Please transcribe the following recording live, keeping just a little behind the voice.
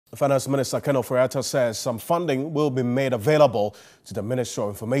Finance Minister Ken Ofori-Atta says some funding will be made available to the Ministry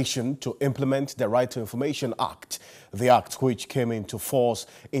of Information to implement the Right to Information Act. The act, which came into force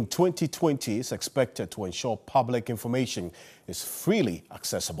in 2020, is expected to ensure public information is freely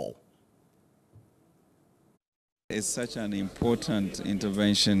accessible. It's such an important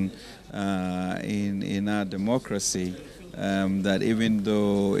intervention in our democracy that even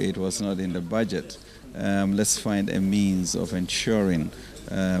though it was not in the budget, let's find a means of ensuring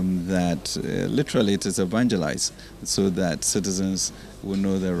that literally it is evangelized so that citizens will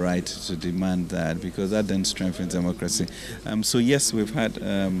know the right to demand that, because that then strengthens democracy. So yes, we've had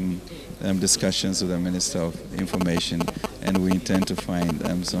discussions with the Minister of Information, and we intend to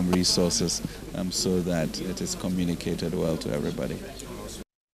find some resources so that it is communicated well to everybody.